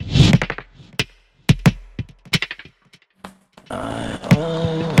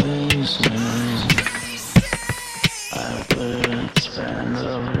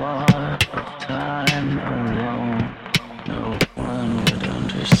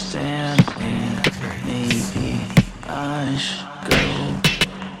should go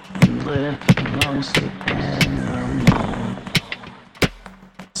and live amongst the animals.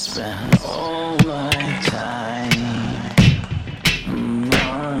 Spend all my time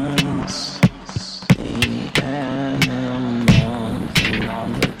amongst the animals, and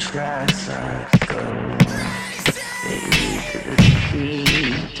on the tracks I go. They lead to the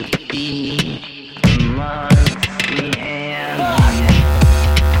sea, to be amongst the animals.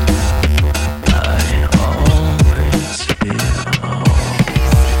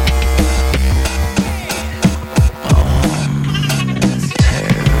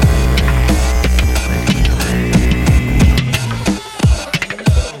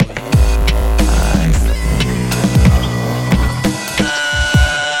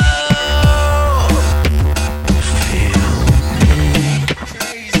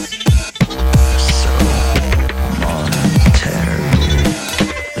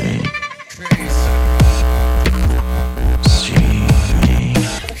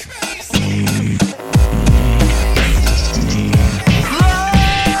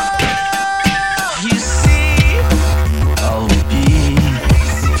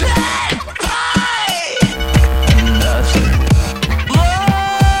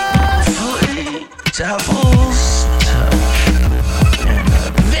 Devil's touch and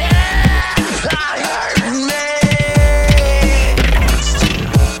a vampire in me wants to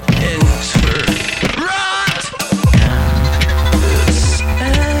interrupt, and this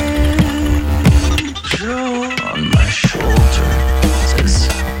angel on my shoulder says,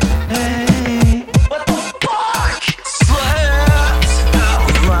 "Hey, what the fuck?" Slaps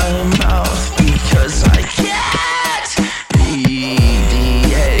out my mouth because I can't mediate.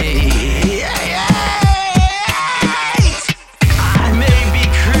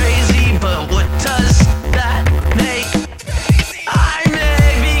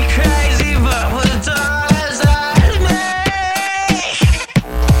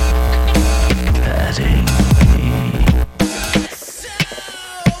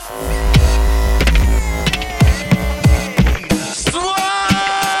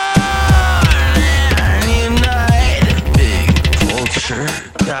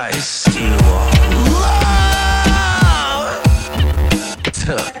 Guys steal love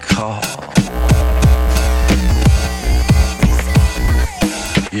to call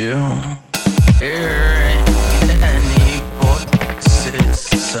you. Hearing any voices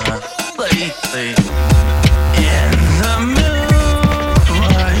lately?